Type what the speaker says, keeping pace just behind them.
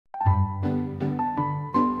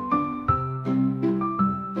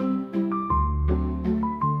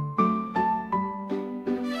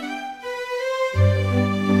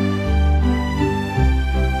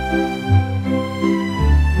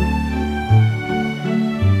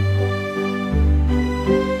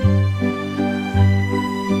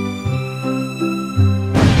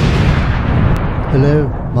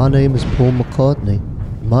name is Paul McCartney.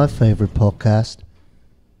 My favorite podcast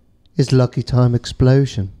is Lucky Time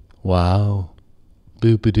Explosion. Wow.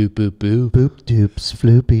 Boop-a-doop-boop-boop. Boop doops,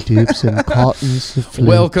 floopy doops, and cottons and flutes.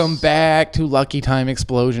 Welcome back to Lucky Time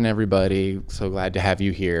Explosion, everybody. So glad to have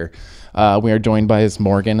you here. We are joined by his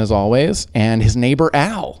Morgan, as always, and his neighbor,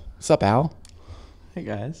 Al. What's up, Al? Hey,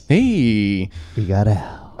 guys. Hey. We got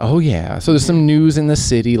Al. Oh, yeah. So there's some news in the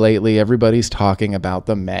city lately. Everybody's talking about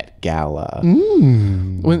the Met Gala.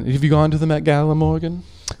 Have you gone to the Met Gala, Morgan?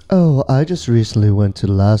 Oh, I just recently went to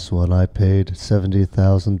the last one. I paid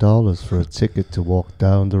 $70,000 for a ticket to walk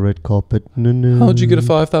down the red carpet. How'd you get a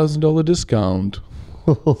 $5,000 discount?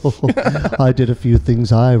 I did a few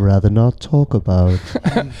things I rather not talk about.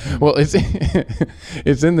 Well, it's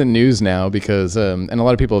in the news now because, and a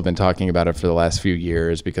lot of people have been talking about it for the last few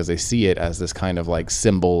years because they see it as this kind of like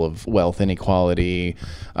symbol of wealth inequality.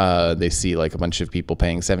 They see like a bunch of people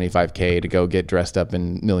paying $75K to go get dressed up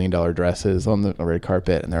in $1 million dresses on the red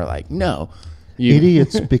carpet, and they're like, no.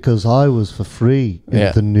 Idiots, because I was for free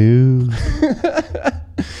in the news.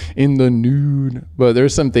 In the nude. But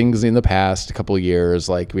there's some things in the past couple of years,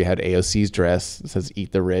 like we had AOC's dress that says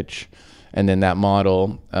 "Eat the Rich," and then that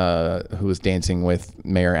model who was dancing with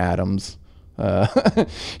Mayor Adams,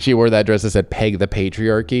 she wore that dress that said "Peg the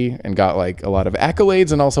Patriarchy" and got like a lot of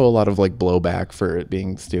accolades and also a lot of like blowback for it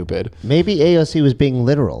being stupid. Maybe AOC was being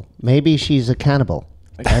literal. Maybe she's a cannibal.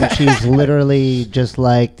 And she's literally just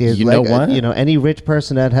like, any rich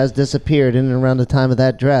person that has disappeared in and around the time of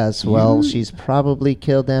that dress, well, she's probably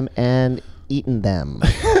killed them and eaten them.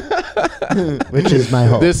 Which is my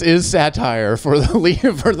hope. This is satire for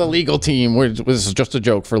the legal team, which was just a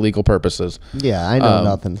joke for legal purposes. Yeah, I know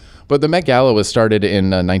nothing. But the Met Gala was started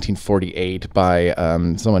in 1948 by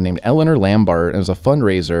someone named Eleanor Lambert. It was a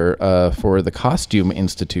fundraiser for the Costume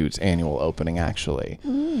Institute's annual opening, actually.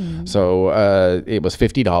 So it was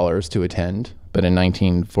 $50 to attend. But in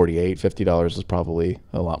 1948, $50 was probably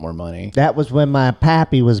a lot more money. That was when my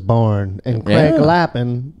pappy was born, and Craig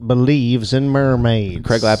Lappin believes in mermaids.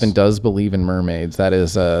 Craig Lappin does believe in mermaids.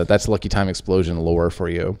 That's Lucky Time Explosion lore for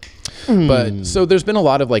you. But so there's been a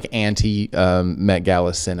lot of like anti Met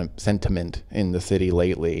Gala sentiment in the city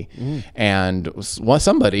lately, and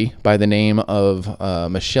somebody by the name of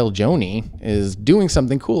Michelle Joni is doing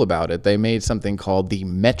something cool about it. They made something called the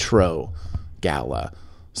Metro Gala.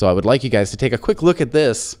 So I would like you guys to take a quick look at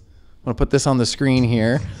this. I'm going to put this on the screen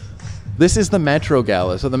here. This is the Metro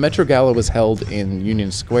Gala. So the Metro Gala was held in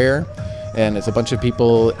Union Square, and it's a bunch of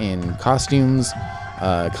people in costumes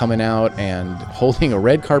coming out and holding a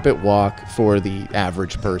red carpet walk for the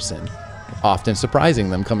average person, often surprising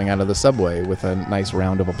them coming out of the subway with a nice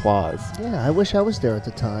round of applause. Yeah, I wish I was there at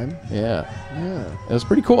the time. Yeah. It was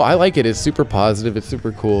pretty cool. I like it. It's super positive. It's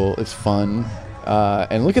super cool. It's fun.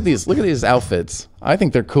 And look at these outfits. I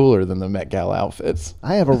think they're cooler than the Met Gala outfits.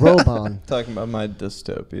 I have a robe on. Talking about my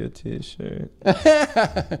dystopia t-shirt.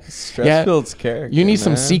 Stress builds character. You need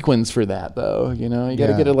some sequins for that, though. You know, you got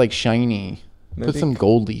to get it like shiny. Maybe put some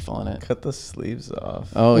gold leaf on it. Cut the sleeves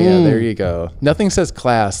off. Oh yeah, there you go. Nothing says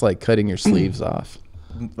class like cutting your sleeves off.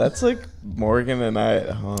 That's like Morgan and I at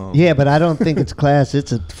home. Yeah, but I don't think it's class.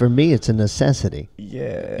 For me, it's a necessity.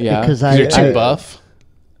 Yeah. Because you're too buff.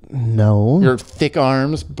 No. Your thick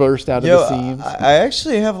arms burst out of the seams. I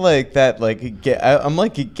actually have like that, like, I'm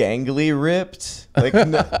like gangly ripped. Like,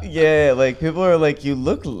 like people are like, you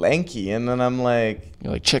look lanky. And then I'm like,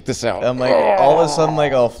 you're like, check this out. I'm like, all of a sudden,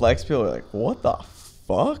 like, I'll flex. People are like, what the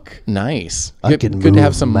fuck? Nice. Good to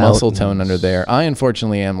have some muscle tone under there. I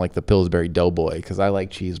unfortunately am like the Pillsbury Doughboy because I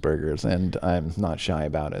like cheeseburgers and I'm not shy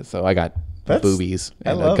about it. So I got boobies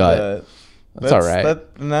and a gut. That. That's all right.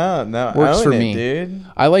 No, works for me, dude.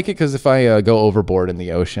 I like it because if I go overboard in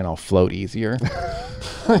the ocean, I'll float easier.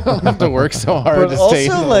 I don't have to work so hard to stay.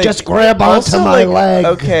 Like, just grab onto my leg.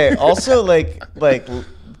 Okay. Also, like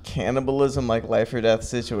cannibalism, like life or death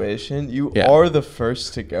situation, you are the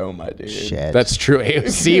first to go, my dude. Shit. That's true.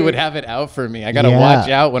 AOC would have it out for me. I gotta watch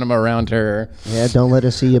out when I'm around her. Yeah, don't let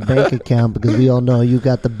her see your bank account because we all know you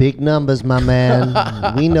got the big numbers, my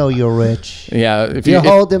man. We know you're rich. Yeah, if you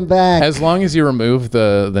hold them back, as long as you remove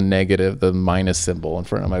the negative, the minus symbol in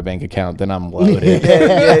front of my bank account, then I'm loaded.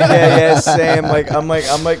 yeah. Same. I'm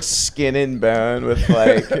like skin and bone with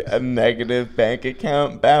like a negative bank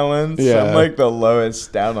account balance. Yeah. I'm like the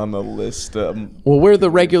lowest down on the list. Well, we're the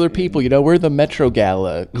regular people, we're the Metro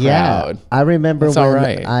Gala crowd. Yeah, I remember That's when all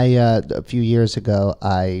right. a few years ago,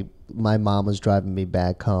 my mom was driving me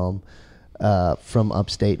back home from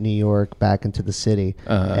upstate New York back into the city,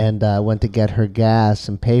 and I went to get her gas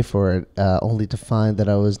and pay for it, only to find that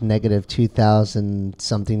I was negative $2,000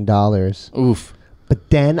 something. Oof. But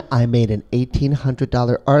then I made an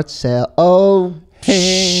 $1,800 art sale. Oh,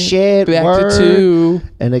 shit. Back word. to 2.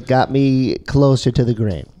 And it got me closer to the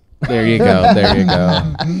green. There you go. There you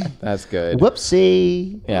go. That's good.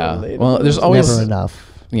 Whoopsie. Yeah. Well, there's always never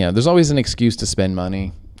enough. Yeah, there's always an excuse to spend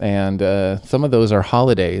money. And some of those are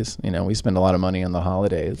holidays. You know, we spend a lot of money on the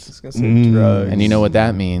holidays. I was gonna say drugs. And you know what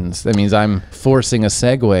that means? That means I'm forcing a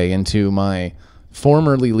segue into my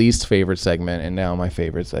formerly least favorite segment and now my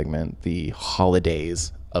favorite segment, the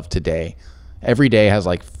holidays of today. Every day has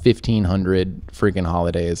like 1,500 freaking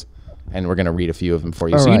holidays, and we're going to read a few of them for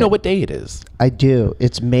you. All so right. you know what day it is. I do.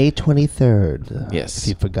 It's May 23rd. Yes. If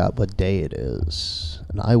you forgot what day it is.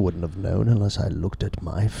 And I wouldn't have known unless I looked at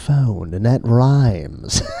my phone, and that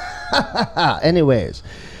rhymes. Anyways,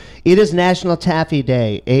 it is National Taffy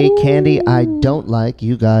Day, a candy I don't like.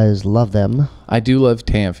 You guys love them. I do love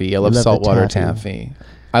taffy. I love saltwater taffy.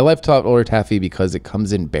 I love saltwater taffy because it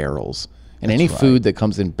comes in barrels. And any food that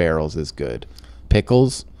comes in barrels is good.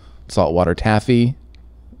 Pickles, saltwater taffy,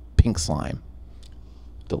 pink slime.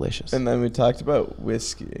 Delicious. And then we talked about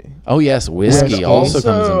whiskey. Oh, yes. Whiskey also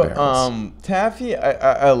comes in barrels. Taffy,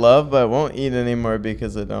 I love, but I won't eat anymore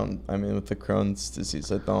because I mean, with the Crohn's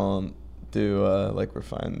disease, I don't do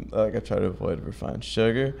refined, I try to avoid refined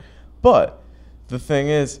sugar. But the thing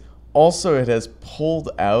is, also it has pulled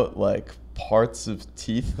out like parts of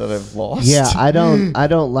teeth that I've lost. Yeah, I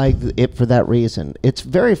don't like it for that reason. It's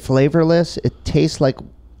very flavorless. It tastes like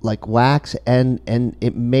wax, and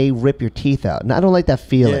it may rip your teeth out. And I don't like that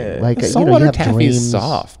feeling. Yeah. Like Saltwater you have taffy dreams. is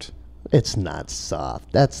soft. It's not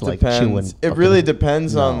soft. That's like Depends. chewing. It really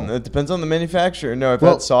depends on the manufacturer. No, I've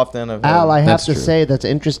had soft and I've had. Al, I have to true. say that's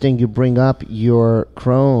interesting you bring up your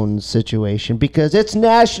Crohn's situation because it's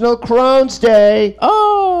National Crohn's Day.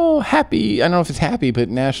 Oh, happy. I don't know if it's happy, but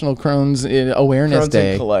National Crohn's Awareness Crohn's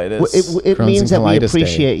Day. and colitis. It Crohn's means and that we colitis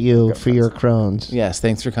appreciate you for your Crohn's. Yes,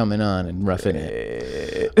 thanks for coming on and roughing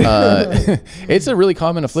it. It's a really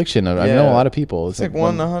common affliction. I know a lot of people. It's like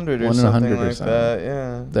 1 in 100 or something like that.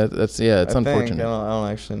 Yeah. It's unfortunate. I don't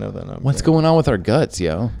actually know that number. What's going on with our guts,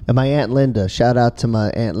 yo? And my Aunt Linda, shout out to my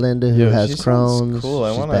Aunt Linda who has she Crohn's. sounds cool.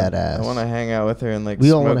 She's I want to hang out with her and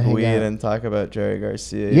smoke weed and talk about Jerry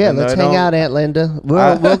Garcia. Yeah, let's hang out, Aunt Linda.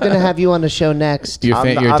 We're going to have you on the show next. You're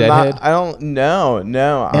a deadhead? I don't know.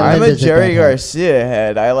 No, Aunt I'm Linda's a Jerry a Garcia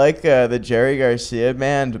head. I like the Jerry Garcia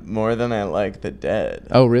band more than I like the Dead.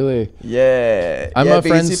 Oh, really? Yeah.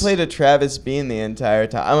 Because he played a Travis Bean the entire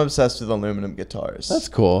time. I'm obsessed with aluminum guitars. That's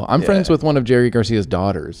cool. I'm friends with one of Jerry Garcia's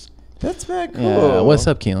daughters. That's mad cool. Yeah. What's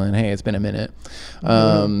up, Keelan? Hey, it's been a minute.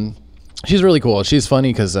 She's really cool. She's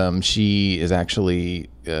funny because she is actually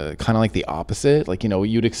kind of like the opposite. Like,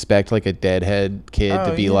 you'd expect like a deadhead kid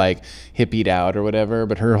to be like hippied out or whatever,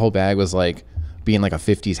 but her whole bag was like being like a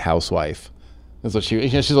 50s housewife. That's what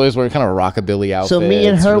she's always wearing kind of a rockabilly outfit. So me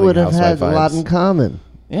and her really would have had housewife a lot vibes. in common.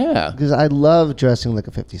 Yeah. Because I love dressing like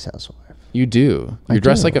a 50s housewife. You do. You're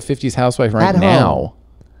dressed like a 50s housewife right At now. home.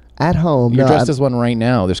 At home. You're dressed as one right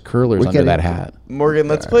now. There's curlers under that hat. Morgan,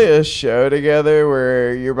 let's play a show together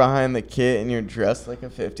where you're behind the kit and you're dressed like a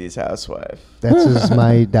 50s housewife.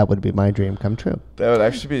 That would be my dream come true. That would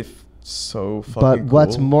actually be so fucking But cool.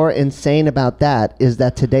 what's more insane about that is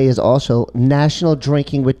that today is also National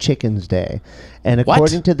Drinking with Chickens Day. And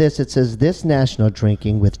according to this, it says this National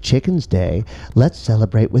Drinking with Chickens Day, let's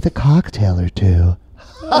celebrate with a cocktail or two.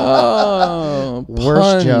 Oh, Worst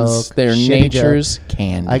puns. joke. They're Shitty nature's joke.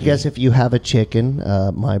 candy. I guess if you have a chicken,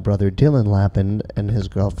 my brother Dylan Lappin and his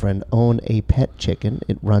girlfriend own a pet chicken.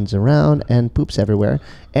 It runs around and poops everywhere,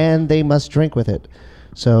 and they must drink with it.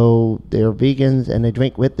 So they're vegans and they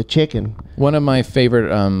drink with the chicken. One of my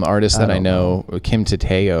favorite artists that I know, Kim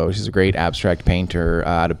Tateo, she's a great abstract painter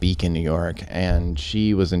out of Beacon, New York, and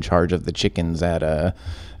she was in charge of the chickens at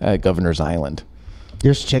Governor's Island.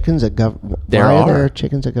 There's chickens at government. There Why are. there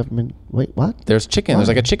chickens at government? Wait, what? There's chicken. There's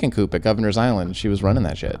like a chicken coop at Governor's Island. She was running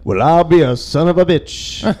that shit. Well, I'll be a son of a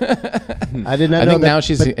bitch. I did not know think that, now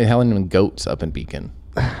she's handling goats up in Beacon.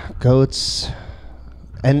 goats.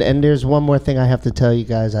 And there's one more thing I have to tell you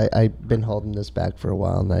guys. I've been holding this back for a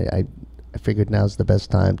while, and I figured now's the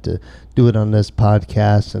best time to do it on this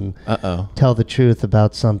podcast and tell the truth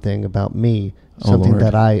about something about me, something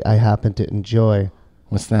that I happen to enjoy.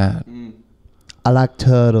 What's that? I like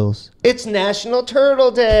turtles. It's National Turtle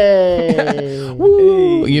Day.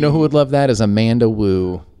 Woo! You know who would love that is Amanda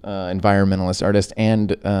Wu, environmentalist artist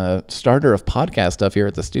and starter of podcast stuff here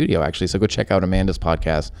at the studio, actually. So go check out Amanda's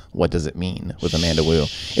podcast, What Does It Mean, with Amanda Wu.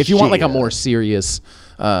 If you want like a more serious,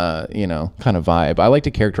 kind of vibe. I like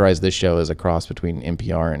to characterize this show as a cross between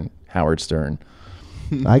NPR and Howard Stern.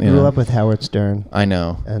 I grew up with Howard Stern. I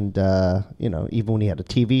know. And, you know, even when he had a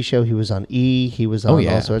TV show, he was on E! He was on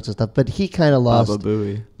all sorts of stuff. But he kind of lost... Baba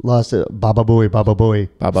Booey. Lost it. Baba Booey, Baba Booey.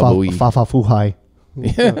 Baba Booey. Fa Fu Hai.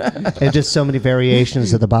 And just so many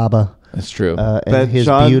variations of the Baba. That's true. And his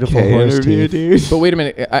John beautiful K horse teeth. Dude. But wait a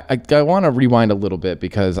minute. I want to rewind a little bit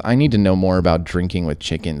because I need to know more about Drinking with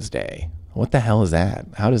Chickens Day. What the hell is that?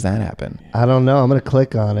 How does that happen? I don't know. I'm going to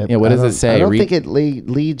click on it. Yeah, what does it say? I don't think it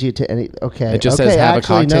leads you to any... Okay. It just says have a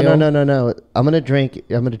cocktail? No. I'm going to drink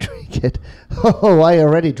it. Oh, I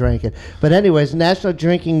already drank it. But anyways, National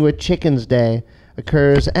Drinking with Chickens Day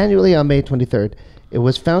occurs annually on May 23rd. It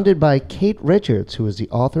was founded by Kate Richards, who is the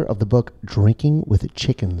author of the book Drinking with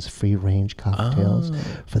Chickens, Free-Range Cocktails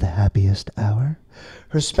for the Happiest Hour.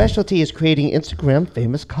 Her specialty is creating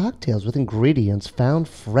Instagram-famous cocktails with ingredients found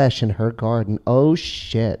fresh in her garden. Oh,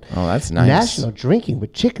 shit. Oh, that's nice. National Drinking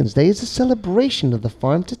with Chickens Day is a celebration of the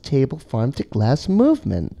farm-to-table, farm-to-glass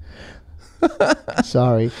movement.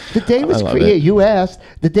 Sorry. The day was created. You asked.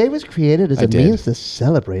 The day was created as a means to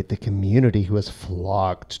celebrate the community who has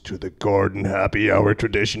flocked to the garden happy hour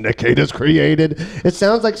tradition that Kate has created. It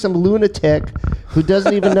sounds like some lunatic who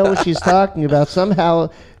doesn't even know what she's talking about. Somehow,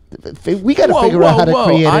 we got to figure out how to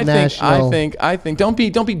create a national. I think. Don't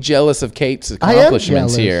be jealous of Kate's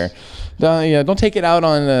accomplishments here. Don't take it out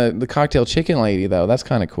on the cocktail chicken lady though. That's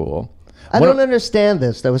kind of cool. I don't understand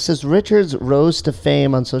this, though. It says Richards rose to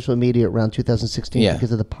fame on social media around 2016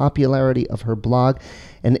 because of the popularity of her blog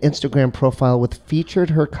and Instagram profile, which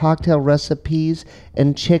featured her cocktail recipes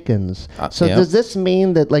and chickens. So does this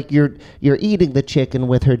mean that like you're eating the chicken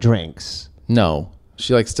with her drinks? No.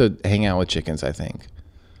 She likes to hang out with chickens, I think.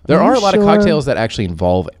 There are a lot of cocktails that actually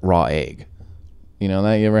involve raw egg. You know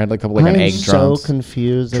that? You ever had like a couple like an egg drums? I'm so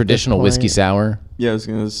confused. Traditional whiskey sour. Yeah, I was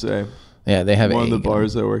going to say. Yeah, they have one of the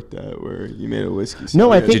bars I worked at where you made a whiskey sour.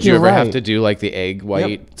 No, I think Did you ever have to do like the egg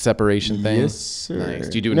white separation thing? Yes, sir. Nice.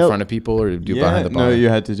 Do you do it in front of people or do you behind the bar? No, you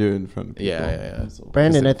had to do it in front of people. Yeah.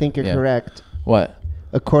 Brandon, I think you're correct. What?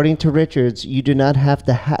 According to Richards, you do not have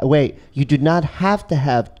to you do not have to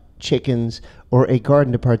have chickens or a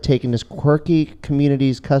garden to partake in this quirky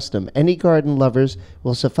community's custom. Any garden lovers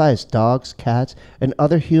will suffice. Dogs, cats, and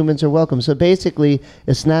other humans are welcome. So basically,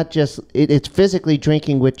 it's not just, it's physically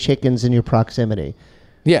drinking with chickens in your proximity.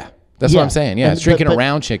 Yeah, that's what I'm saying. Yeah, it's drinking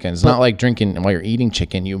around chickens. It's not like drinking while you're eating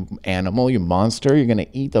chicken, you animal, you monster. You're going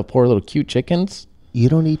to eat the poor little cute chickens. You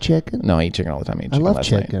don't eat chicken? No, I eat chicken all the time. I love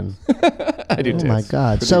chicken. I do too. Oh my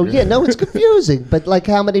God. So yeah, no, it's confusing. But like,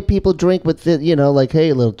 how many people drink with it? You know, like,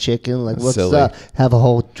 hey, little chicken. Like, what's up? Have a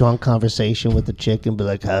whole drunk conversation with the chicken. Be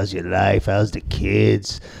like, how's your life? How's the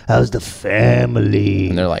kids? How's the family?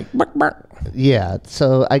 And they're like, bark, bark. Yeah.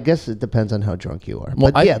 So I guess it depends on how drunk you are.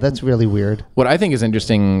 But yeah, that's really weird. What I think is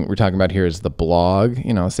interesting we're talking about here is the blog.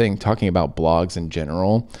 You know, talking about blogs in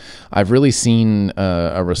general. I've really seen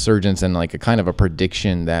a resurgence and like a kind of a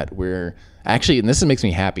prediction that we're actually, and this makes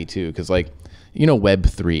me happy too, because like, you know, Web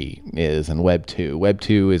 3 is and Web 2. Web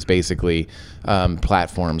 2 is basically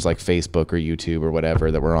platforms like Facebook or YouTube or whatever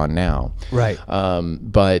that we're on now. Right.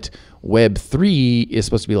 But Web 3 is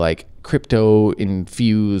supposed to be like crypto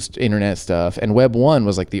infused internet stuff, and Web 1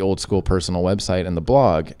 was like the old school personal website and the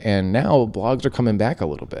blog, and now blogs are coming back a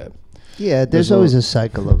little bit. Yeah, there's always a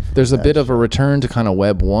cycle of there's a bit of a return to kind of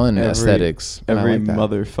Web 1 aesthetics. Every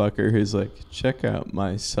motherfucker who's like, check out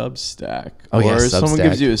my Substack. Oh, or yeah, Substack. Someone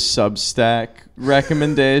gives you a Substack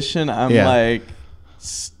recommendation, I'm like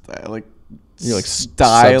you're like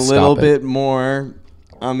die a little bit more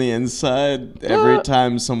on the inside every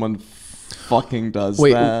time someone fucking does that.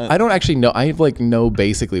 Wait, I don't actually know. I like know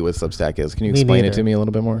basically what Substack is. Can you explain it to me a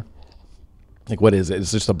little bit more? Like, what is it?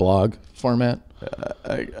 It's just a blog format?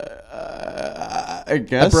 I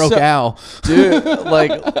guess. I broke Al. Dude,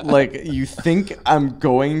 like you think I'm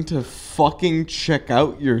going to fucking check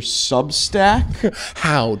out your Substack?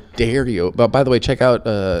 How dare you? But by the way, check out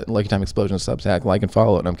Lucky Time Explosion Substack. Like and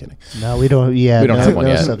follow it. I'm kidding. No, we don't. Yeah, we don't have one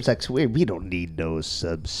yet. Substacks. We don't need no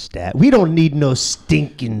Substack. We don't need no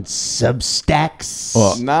stinking Substacks.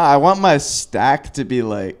 Well, nah, I want my stack to be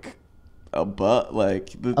like above,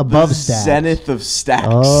 like above stacks. Zenith of stacks.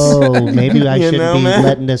 Oh, maybe I shouldn't be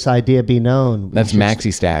letting this idea be known. That's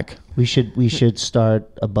maxi stack. We should start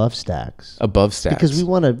above stacks. Above stacks. Because we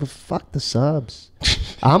want to fuck the subs.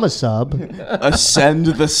 I'm a sub. Ascend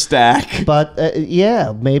the stack. But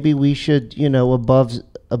yeah, maybe we should,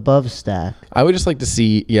 above stack. I would just like to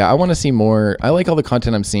see, I want to see more. I like all the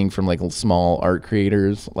content I'm seeing from like small art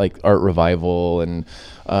creators, like Art Revival and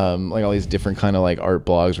like all these different kind of like art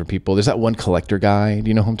blogs where people, there's that one collector guy. Do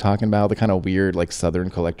you know who I'm talking about? The kind of weird like Southern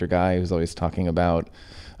collector guy who's always talking about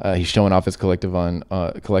He's showing off his collection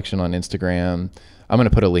on Instagram. I'm going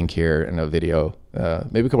to put a link here in a video.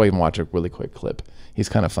 Maybe we could even watch a really quick clip. He's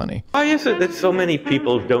kind of funny. Why is it that so many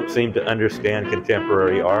people don't seem to understand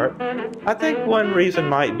contemporary art? I think one reason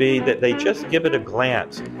might be that they just give it a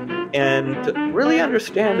glance. And to really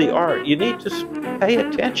understand the art, you need to pay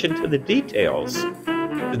attention to the details.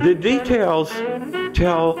 The details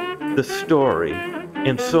tell the story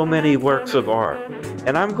in so many works of art.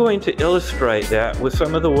 And I'm going to illustrate that with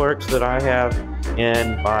some of the works that I have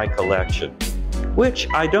in my collection, which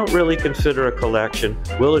I don't really consider a collection.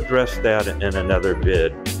 We'll address that in another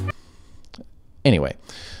vid. Anyway,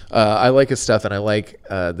 I like his stuff, and I like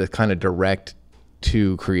the kind of direct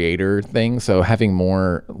to creator thing. So having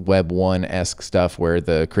more Web 1-esque stuff where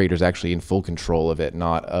the creator's actually in full control of it,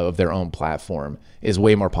 not of their own platform, is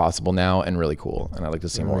way more possible now and really cool. And I like to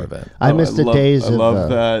see more of it. I miss the days of... I love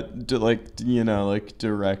that, like, you know, like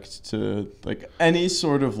direct to, like any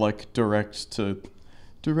sort of like direct to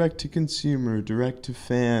consumer, direct to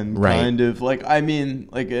fan kind of, like, I mean,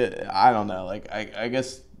 like, I don't know, like, I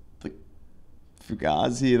guess like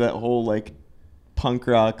Fugazi, that whole like punk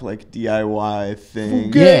rock like DIY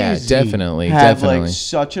thing. Yeah, definitely. Like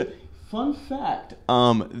such a fun fact.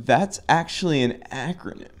 That's actually an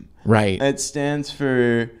acronym. Right. It stands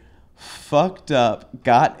for fucked up,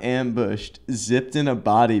 got ambushed, zipped in a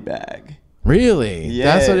body bag. Really?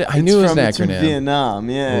 Yeah, that's what I knew it was an It's from acronym. Vietnam,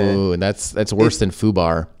 yeah. Ooh, and that's worse than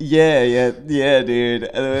FUBAR. Yeah, dude.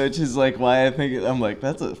 Which is like why I think I'm like,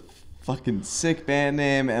 that's a fucking sick band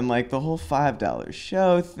name, and like the whole $5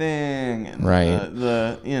 show thing, and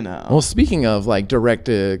the you know. Well, speaking of like direct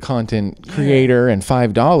to content creator and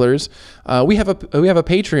 $5, we have a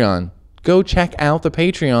Patreon. Go check out the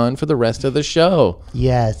Patreon for the rest of the show.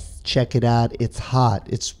 Yes, check it out. It's hot.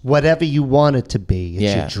 It's whatever you want it to be.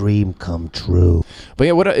 It's your dream come true. But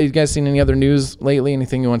yeah, what you guys seen any other news lately?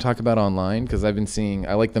 Anything you want to talk about online? Because I've been seeing,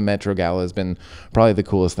 I like the Metro Gala has been probably the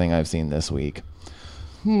coolest thing I've seen this week.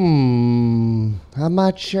 I'm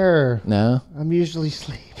not sure. No? I'm usually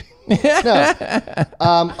sleeping. No.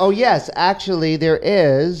 Oh, yes. Actually, there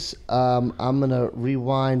is. I'm going to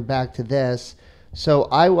rewind back to this. So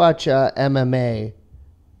I watch MMA.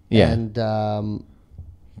 Yeah. And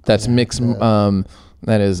that's mixed. That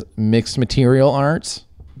is mixed material arts.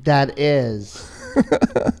 That is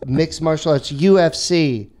mixed martial arts.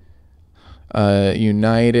 UFC.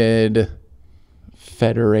 United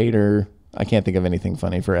Federator. I can't think of anything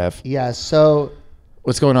funny for F. Yeah. So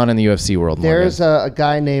what's going on in the UFC world? There's a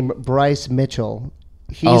guy named Bryce Mitchell.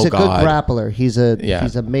 He's a good grappler. He's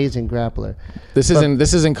an amazing grappler. This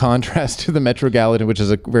is in contrast to the Metro Gala, which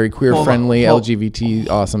is a very queer-friendly, LGBT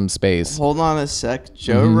awesome space. Hold on a sec.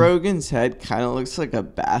 Joe Rogan's head kind of looks like a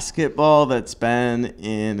basketball that's been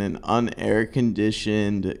in an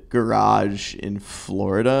unair-conditioned garage in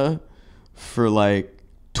Florida for like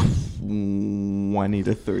 20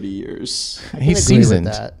 to 30 years. He's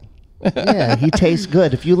seasoned. Yeah, he tastes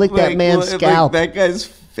good. If you lick that man's scalp, that guy's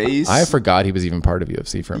face. I forgot he was even part of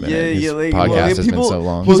UFC for a minute. His podcast has been so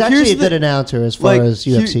long. He's actually a good announter as far as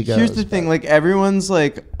UFC goes. Here's the thing: like everyone's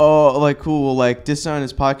like, oh, like cool, like disown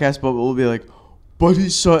his podcast, but we'll be like, but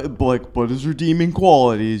he's so, like, but his redeeming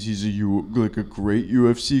qualities, he's like a great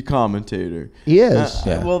UFC commentator. He is.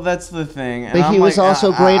 Well, that's the thing. And but he was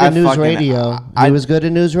also great at news radio. He was good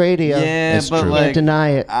at news radio. Yeah, it's but true. like, can't deny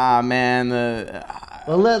it. Man.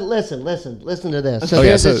 Well, listen to this. So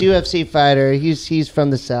there's this UFC fighter. He's from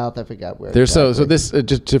the South. I forgot where. There's exactly. So this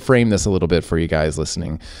just to frame this a little bit for you guys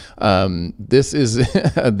listening. This is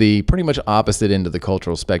the pretty much opposite end of the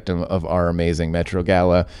cultural spectrum of our amazing Metro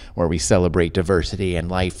Gala, where we celebrate diversity and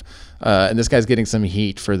life. And this guy's getting some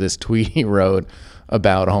heat for this tweet he wrote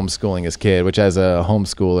about homeschooling his kid, which as a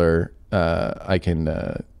homeschooler, I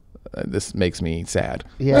can. This makes me sad.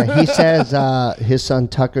 Yeah, he says his son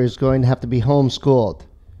Tucker is going to have to be homeschooled.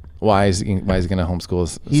 Why is he going to homeschool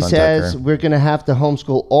his son Tucker? He says we're going to have to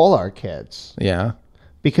homeschool all our kids. Yeah.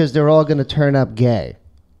 Because they're all going to turn up gay.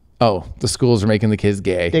 Oh, the schools are making the kids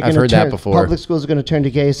gay. I've heard that before. Public schools are going to turn to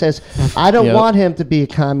gay. He says, I don't want him to be a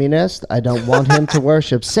communist. I don't want him to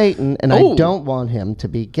worship Satan. And I don't want him to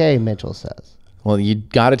be gay, Mitchell says. Well, you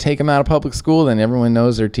got to take them out of public school. Then everyone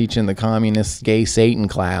knows they're teaching the communist gay Satan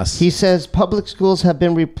class. He says public schools have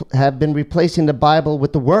been replacing the Bible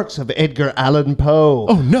with the works of Edgar Allan Poe.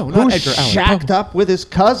 Oh no, not Edgar Allan Poe. Who shacked up with his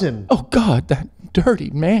cousin. Oh God, that dirty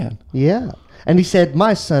man. Yeah, and he said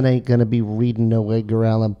my son ain't gonna be reading no Edgar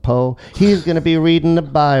Allan Poe. He's gonna be reading the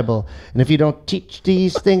Bible. And if you don't teach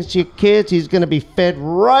these things to your kids, he's gonna be fed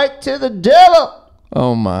right to the devil.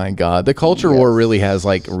 Oh my God, the culture war really has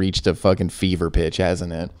like reached a fucking fever pitch,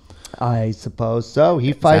 hasn't it? I suppose so.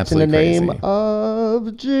 He fights in the name crazy.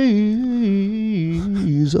 of Jesus.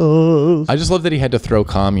 I just love that he had to throw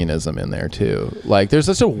communism in there too. Like, there's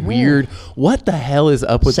such a weird. What the hell is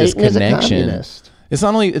up with Satan this is a connection? communist. It's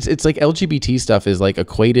not only it's like LGBT stuff is like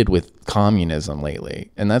equated with communism lately,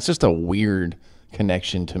 and that's just a weird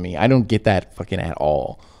connection to me. I don't get that fucking at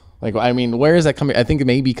all. Like, I mean, where is that coming? I think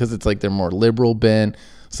maybe because it's like they're more liberal bent,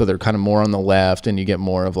 so they're kind of more on the left, and you get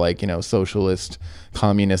more of like, you know, socialist,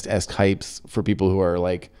 communist-esque hypes for people who are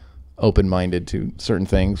like open-minded to certain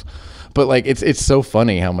things. But like, it's so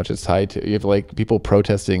funny how much it's tied to. You have like people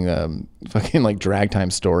protesting fucking like drag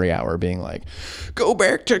time story hour being like, go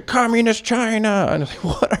back to communist China. And I'm like,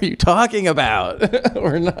 what are you talking about?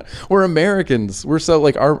 We're Americans. We're so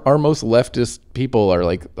like our most leftist people are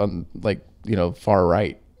like you know, far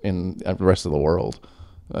right in the rest of the world.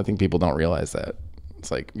 I think people don't realize that.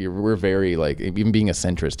 It's like we're very like, even being a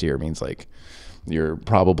centrist here means like you're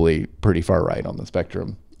probably pretty far right on the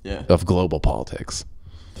spectrum of global politics.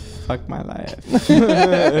 Fuck my life.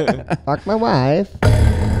 Fuck my wife.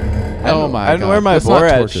 Oh my god! I didn't wear my Let's not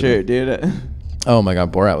Borat torture shirt, them. dude. Oh my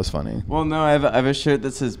god, Borat was funny. Well, no, I have a shirt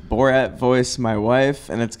that says Borat voice my wife,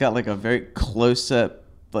 and it's got like a very close-up,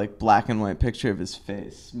 like black and white picture of his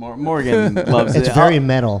face. Morgan loves it. It's very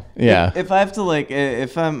metal. Yeah. If I have to like,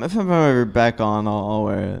 if I'm ever back on, I'll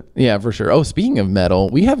wear it. Yeah, for sure. Oh, speaking of metal,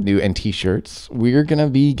 we have new t-shirts. We're gonna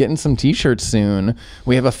be getting some t-shirts soon.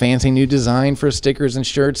 We have a fancy new design for stickers and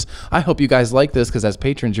shirts. I hope you guys like this because as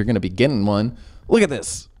patrons, you're gonna be getting one. Look at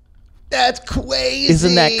this. That's crazy.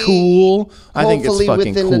 Isn't that cool? I think it's Hopefully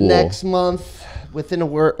fucking within cool. the next month, within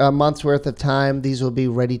a month's worth of time, these will be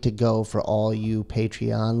ready to go for all you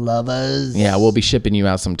Patreon lovers. Yeah, we'll be shipping you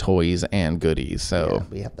out some toys and goodies. So Yeah,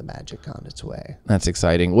 we have the magic on its way. that's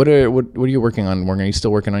exciting. What are you working on, Morgan? Are you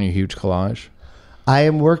still working on your huge collage? I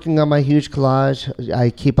am working on my huge collage. I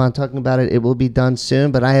keep on talking about it. It will be done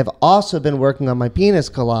soon. But I have also been working on my penis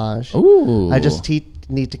collage. Ooh. I just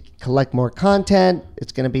need to collect more content.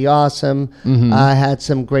 It's going to be awesome. Mm-hmm. I had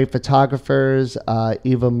some great photographers.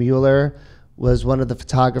 Eva Mueller was one of the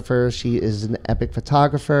photographers. She is an epic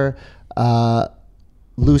photographer.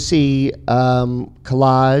 Lucy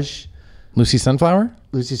Collage. Lucy Sunflower?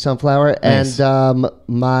 Lucy Sunflower. Nice. And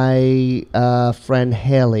my friend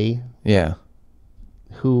Haley, Yeah.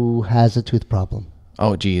 who has a tooth problem.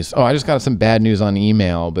 Oh, geez. Oh, I just got some bad news on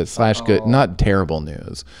email, but / good, not terrible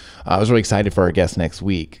news. I was really excited for our guest next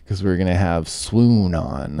week because we were going to have Swoon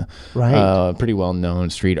on. Right. Pretty well-known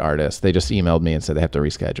street artist. They just emailed me and said they have to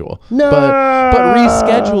reschedule. No! But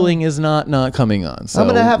rescheduling is not coming on. So I'm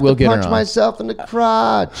going to have we'll to get her punch on. myself in the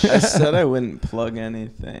crotch. I said I wouldn't plug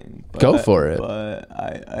anything. Go for it. But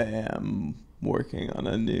I am working on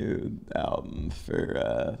a new album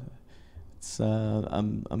for.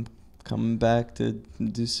 I'm coming back to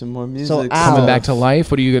do some more music. So, Al, Coming back to life?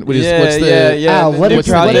 What are you? What's the? Al, what is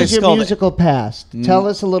project's your called- musical past? Tell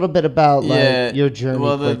us a little bit about your journey.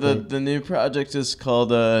 Well, quickly. the new project is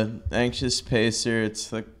called Anxious Pacer. It's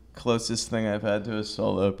the closest thing I've had to a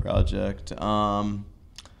solo project.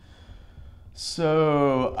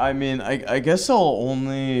 So I mean, I guess I'll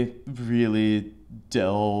only really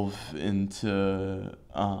delve into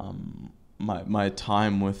my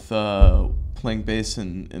time with playing bass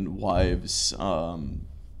and Wives,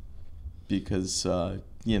 because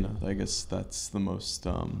you know, I guess that's the most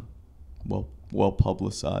well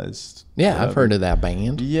publicized. Yeah, I've heard of that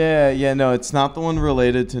band. Yeah, no, it's not the one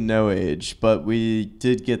related to No Age, but we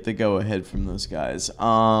did get the go ahead from those guys.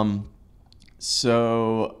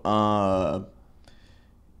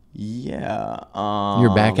 Yeah.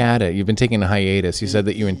 You're back at it. You've been taking a hiatus. You said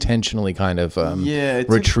that you intentionally kind of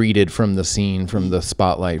retreated from the scene, from the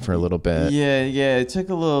spotlight for a little bit. Yeah. I took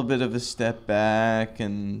a little bit of a step back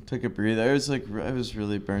and took a breather. I was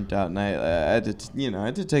really burnt out, and I had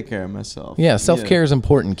to take care of myself. Yeah, self-care is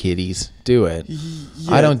important, kiddies. Do it.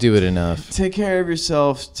 Yeah. I don't do it enough. Take care of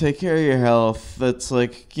yourself. Take care of your health. That's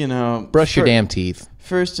like, you know. Brush your damn teeth.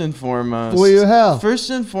 First and foremost. For your health. First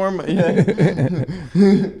and foremost. Yeah.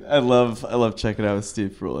 I love checking out with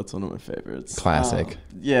Steve Brule. That's one of my favorites. Classic.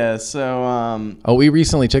 Yeah. So. We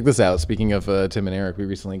recently, check this out. Speaking of Tim and Eric, we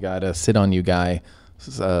recently got a Sit On You guy,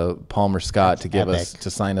 Palmer Scott, to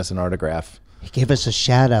sign us an autograph. He gave us a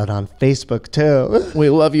shout out on Facebook too. We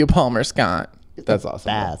love you, Palmer Scott. That's awesome.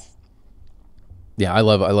 Best. Yeah, I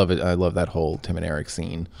love it. I love that whole Tim and Eric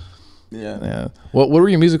scene. Yeah. What were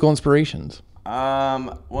your musical inspirations?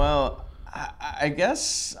 Well, I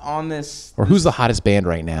guess on this. Or who's the hottest band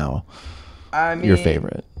right now? I mean, your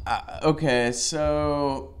favorite? Okay,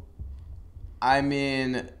 so I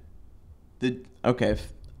mean,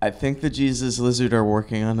 I think the Jesus Lizard are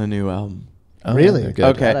working on a new album. Oh, Really? they're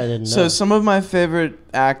good. Okay. I didn't So know. some of my favorite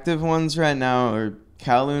active ones right now are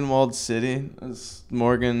Kowloon Walled City, as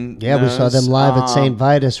Morgan Yeah, we saw knows. them live at St.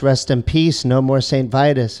 Vitus. Rest in peace. No more St.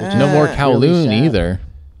 Vitus. It's No more Really Kowloon sad. either.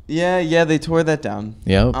 Yeah, they tore that down.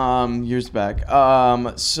 Yep. Years back.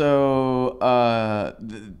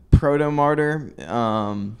 Proto Martyr,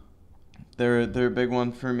 they're a big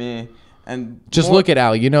one for me. And Just look at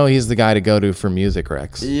Al. You know he's the guy to go to for music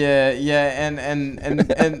recs. Yeah,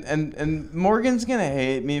 and Morgan's gonna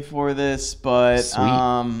hate me for this, but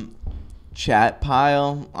Sweet. Chat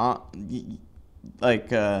Pile,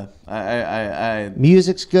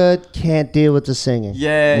 Music's good. Can't deal with the singing.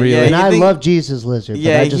 yeah, Really? yeah. And I think- love Jesus Lizard, but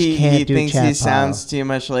Yeah, I just can't he do thinks Chat he Pile. sounds too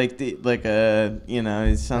much like he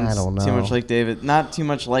sounds don't too know. much like David. Not too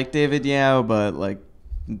much like David Yao, but like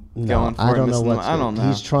going for I it, don't know missing what's. I don't know.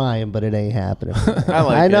 He's trying, but it ain't happening.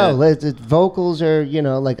 I I know. it. Vocals are,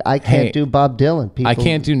 like I can't Hey, do Bob Dylan. People I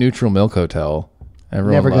can't do Neutral Milk Hotel.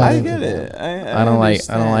 Everyone Never got loves I into it. get that. it. I don't like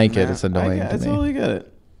understand, it. man. It's annoying I to me. totally get it.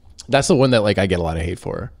 That's the one that like I get a lot of hate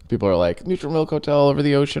for. People are like, Neutral Milk Hotel Over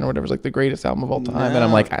the Ocean or whatever is like the greatest album of all time, and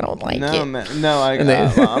I'm like, I don't like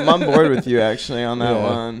it. I'm on board with you actually on that Yeah.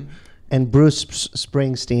 one. And Bruce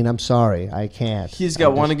Springsteen, I'm sorry, I can't. He's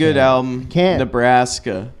got one good album, Can't.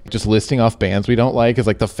 Nebraska. Just listing off bands we don't like is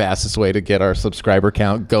like the fastest way to get our subscriber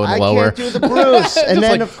count going I lower. can't do the Bruce. And Just, then,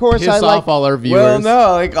 like, of course, piss I like... off all our viewers. Well,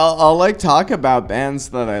 no, like I'll like talk about bands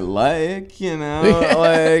that I like,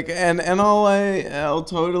 like and I'll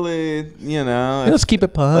totally, Let's keep it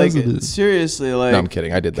like positive. seriously, like No, I'm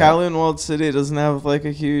kidding. I did that. Kowloon Walled City doesn't have like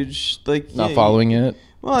a huge like Not following it.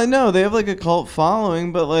 Well, I know they have like a cult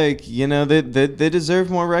following, but like they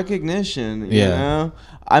deserve more recognition. You Yeah. know,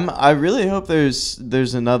 I really hope there's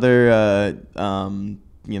another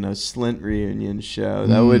Slint reunion show.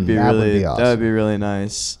 That would be That would really be awesome. that would be really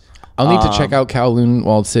nice. I'll need to check out Kowloon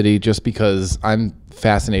Walled City just because I'm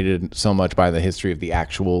fascinated so much by the history of the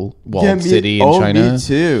actual walled city in China. Me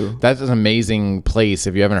too. That's an amazing place.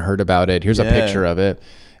 If you haven't heard about it, here's a Yeah. picture of it.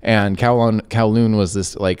 And Kowloon was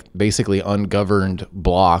this like basically ungoverned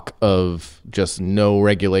block of just no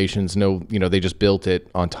regulations, they just built it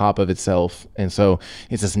on top of itself. And so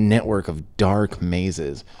it's this network of dark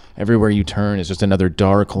mazes. Everywhere you turn is just another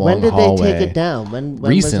dark, long When did hallway. they take it down? When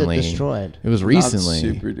Recently. was it destroyed? It was recently.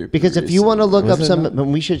 Not super duper Because if you want to look Was up it some, not?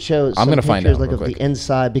 we should show some gonna pictures find out like real of quick. the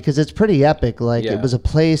inside because it's pretty epic. Like Yeah. it was a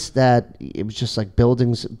place that it was just like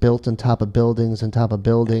buildings built on top of buildings on top of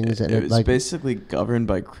buildings, and it was like basically governed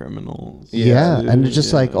by criminals. yeah, and it's dude,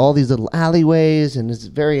 just like all these little alleyways, and it's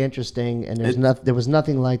very interesting. And there's there was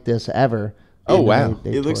nothing like this ever. Oh, And wow.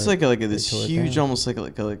 they It looks tore like they this tore it huge, down. almost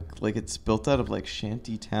like it's built out of like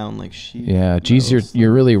shanty town, like sheep. Yeah, geez, metals.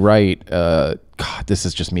 you're really right. God, this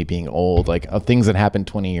is just me being old. Like things that happened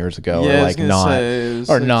 20 years ago Yeah, I are was like gonna not say, it was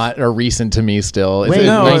or like- not are recent to me still. Wait,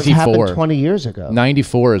 no, it happened 94. 20 years ago.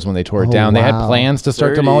 94 is when they tore it Oh, down. They had wow. plans to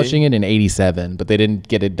start 30. demolishing it in 87, but they didn't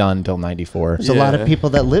get it done until 94. There's a lot of Yeah. people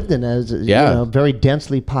that lived in it. Yeah. Very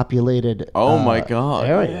densely populated. Oh my God.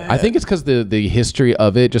 area. I think it's because the history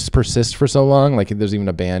of it just persists for so long. Like there's even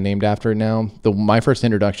a band named after it now. My first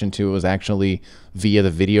introduction to it was actually via the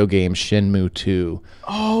video game Shenmue 2.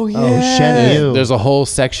 Oh yeah. Shenmue. There's a whole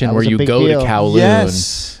section That where was a you big go deal. to Kowloon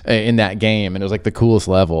Yes. in that game, and it was like the coolest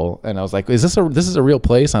level. And I was like, this is a real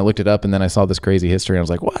place? And I looked it up, and then I saw this crazy history, and I was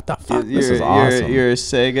like, what the fuck? This is awesome. You're a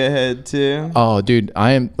Sega head too. Oh, dude,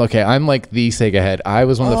 I'm like the Sega head. I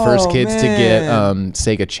was one of the first Oh, kids to get man.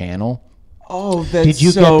 Sega Channel. Oh, that's Did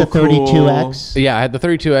you so get the 32X? Yeah, I had the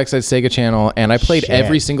 32X at Sega Channel, and I played Shit.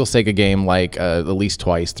 every single Sega game like at least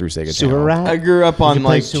twice through Sega Sewer Channel. Rat? I grew up Did on you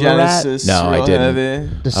play like Sewer Rat? Genesis. No, I real didn't.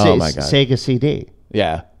 Heavy. The Oh my God. Sega CD.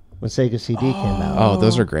 Yeah. When Sega CD came out. Oh,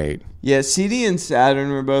 those are great. Yeah, CD and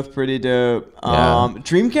Saturn were both pretty dope. Yeah.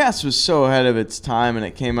 Dreamcast was so ahead of its time, and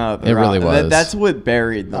it came out. It really was. That's what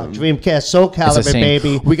buried them. Dreamcast Soul It's the Calibur, same.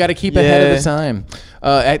 baby. We got to keep ahead of Yeah. the time.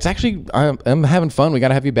 It's actually I'm having fun. We got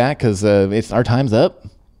to have you back because it's our time's up.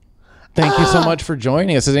 Thank you so much for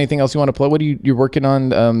joining us. Is there anything else you want to plug? What are you're working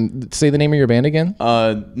on? Say the name of your band again.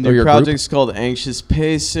 New your project's called Anxious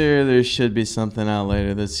Pacer. There should be something out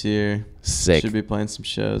later this year. Sick. Should be playing some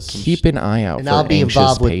shows. Keep an eye out And for I'll be Anxious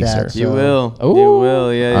involved with Pacer. that, You so- will. Ooh. You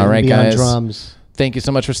will. Yeah. All right, Be on guys. drums. Thank you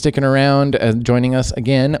so much for sticking around and joining us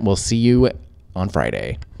again. We'll see you on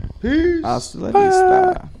Friday. Hasta la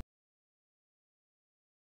vista.